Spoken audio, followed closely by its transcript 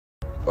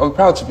I'm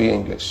proud to be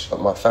English.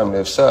 My family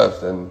have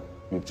served and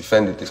we've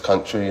defended this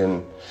country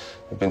and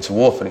we've been to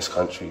war for this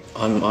country.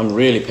 I'm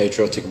really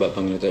patriotic about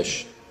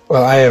Bangladesh.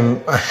 Well, I am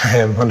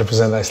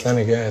 100%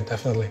 Icelandic, yeah,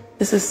 definitely.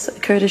 This is a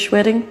Kurdish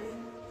wedding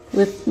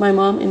with my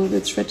mom in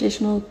the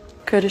traditional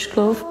Kurdish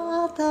clothes.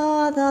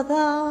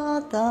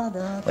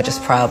 We're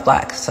just proud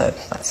black, so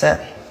that's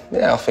it.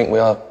 Yeah, I think we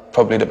are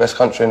probably the best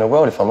country in the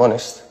world, if I'm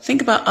honest.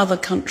 Think about other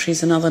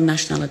countries and other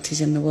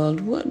nationalities in the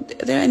world.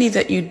 Are there any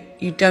that you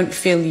don't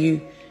feel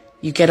you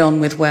get on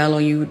with well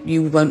or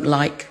you won't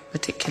like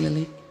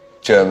particularly?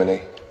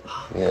 Germany.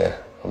 Yeah,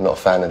 I'm not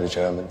a fan of the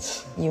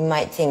Germans. You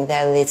might think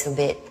they're a little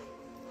bit...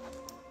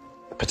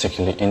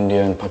 Particularly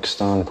India and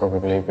Pakistan,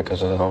 probably,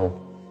 because of the whole,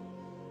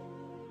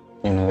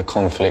 the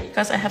conflict.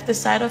 Because I have this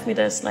side of me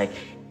that's like,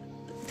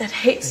 that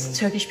hates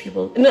Turkish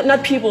people.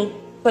 Not people,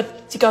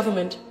 but the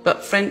government.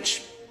 But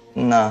French?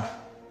 Nah.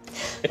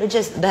 We're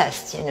just the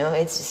best,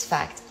 it's just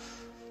fact.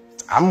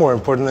 I'm more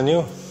important than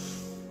you.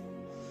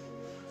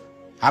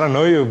 I don't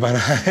know you, but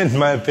in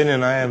my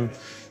opinion, I am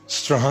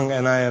strong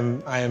and I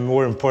am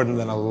more important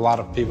than a lot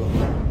of people.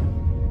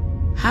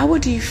 How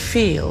would you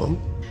feel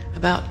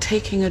about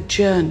taking a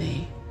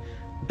journey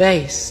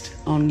based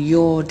on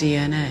your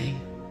DNA?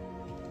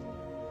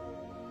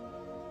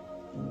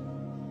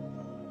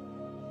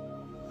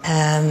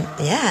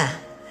 Yeah,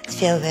 I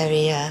feel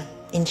very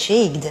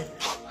intrigued.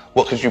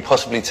 What could you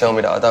possibly tell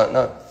me that I don't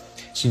know?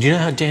 So do you know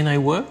how DNA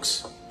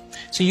works?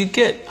 So you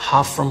get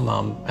half from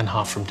mum and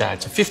half from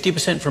dad, so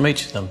 50% from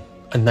each of them,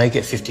 and they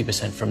get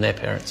 50% from their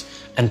parents,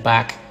 and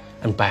back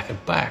and back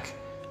and back.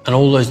 And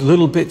all those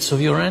little bits of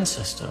your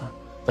ancestor,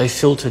 they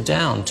filter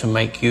down to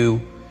make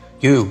you,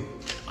 you.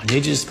 I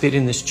need you to spit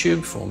in this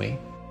tube for me.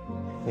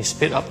 You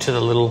spit up to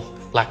the little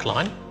black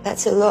line.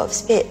 That's a lot of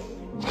spit.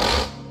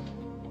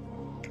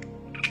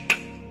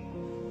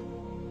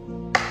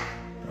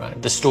 Right,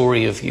 the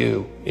story of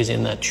you is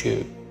in that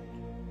tube.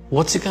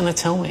 What's it going to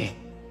tell me?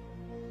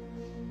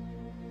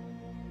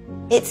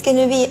 It's going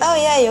to be, oh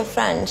yeah, you're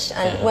French,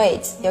 and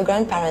wait, your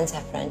grandparents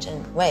are French,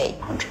 and wait.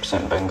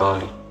 100%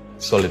 Bengali.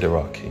 Solid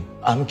Iraqi.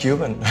 I'm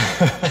Cuban.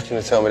 You're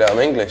going to tell me that I'm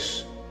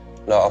English,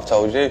 like I've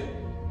told you.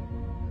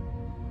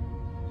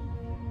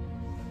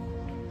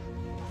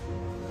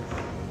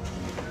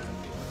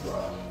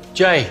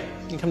 Jay,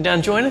 can you come down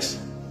and join us?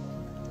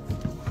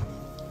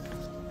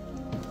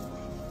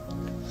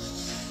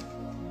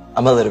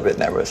 I'm a little bit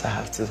nervous, I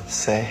have to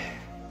say.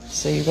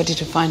 So you ready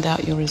to find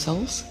out your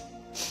results?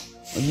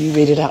 Will you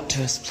read it out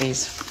to us,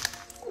 please?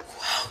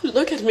 Wow,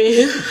 look at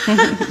me.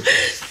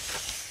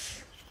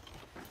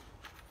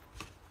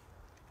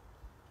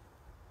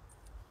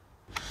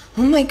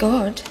 Oh my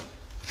God.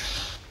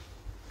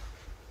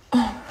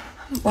 Oh,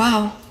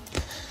 wow.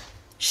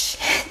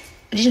 Shit,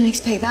 I didn't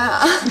expect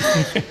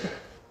that.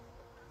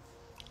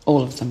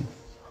 All of them.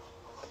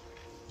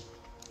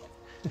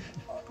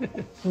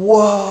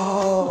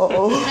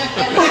 Whoa!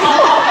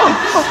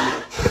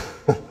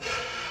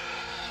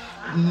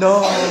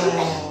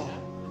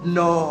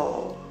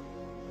 No.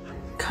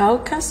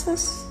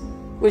 Caucasus,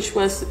 which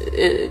was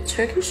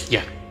Turkish?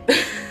 Yeah.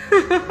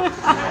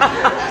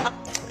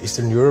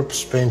 Eastern Europe,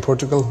 Spain,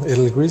 Portugal,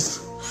 Italy, Greece.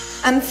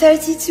 I'm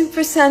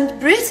 32%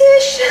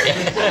 British.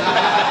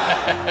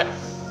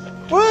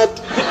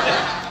 What?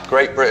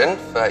 Great Britain,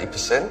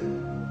 30%.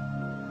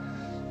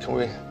 Can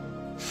we...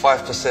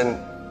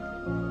 5%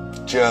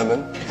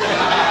 German.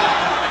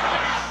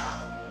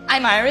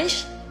 I'm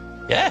Irish.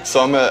 Yeah.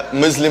 So I'm a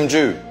Muslim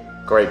Jew.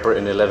 Great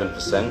Britain,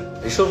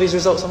 11%. Are you sure these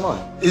results are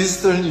mine?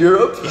 Eastern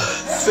Europe?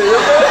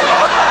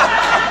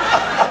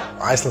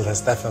 Iceland has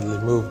definitely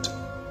moved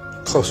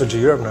closer to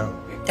Europe now.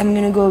 I'm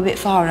gonna go a bit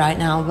far right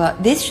now,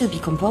 but this should be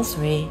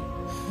compulsory.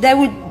 There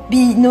would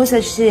be no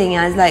such thing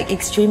as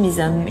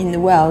extremism in the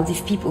world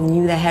if people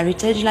knew their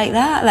heritage like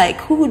that.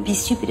 Who would be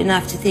stupid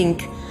enough to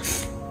think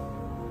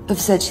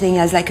of such thing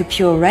as a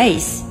pure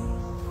race?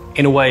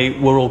 In a way,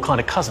 we're all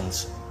kind of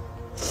cousins,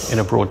 in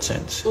a broad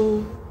sense.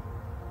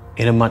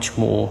 In a much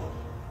more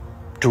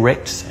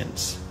direct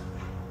sense,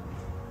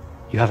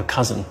 you have a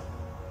cousin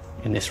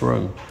in this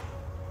room.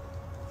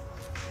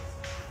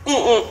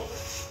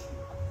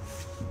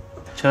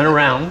 Turn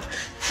around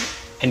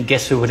and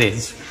guess who it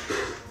is.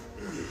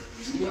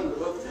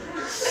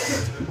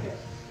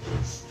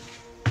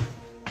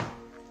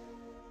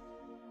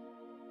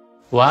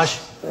 Waj?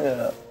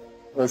 Yeah.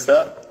 What's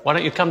that? Why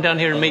don't you come down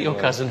here and meet your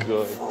cousin?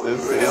 God, this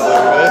is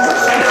hilarious.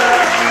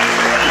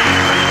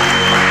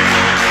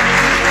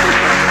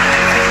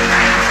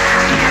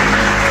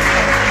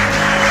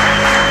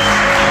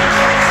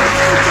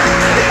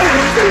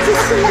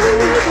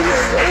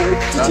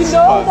 Did you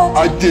know that?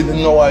 I didn't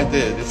know I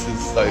did. This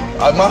is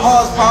my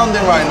heart's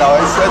pounding right now,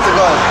 I swear to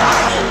God.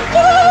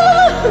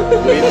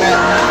 We met.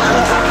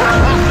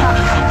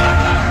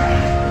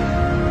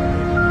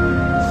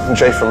 I'm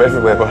Jay from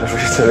everywhere by the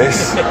reason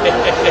this.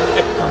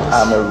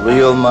 I'm a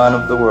real man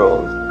of the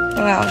world.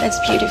 Wow, that's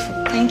beautiful.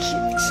 Thank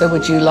you. So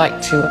would you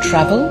like to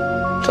travel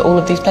to all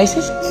of these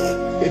places?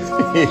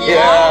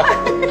 Yeah.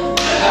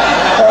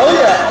 Oh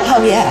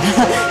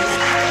yeah.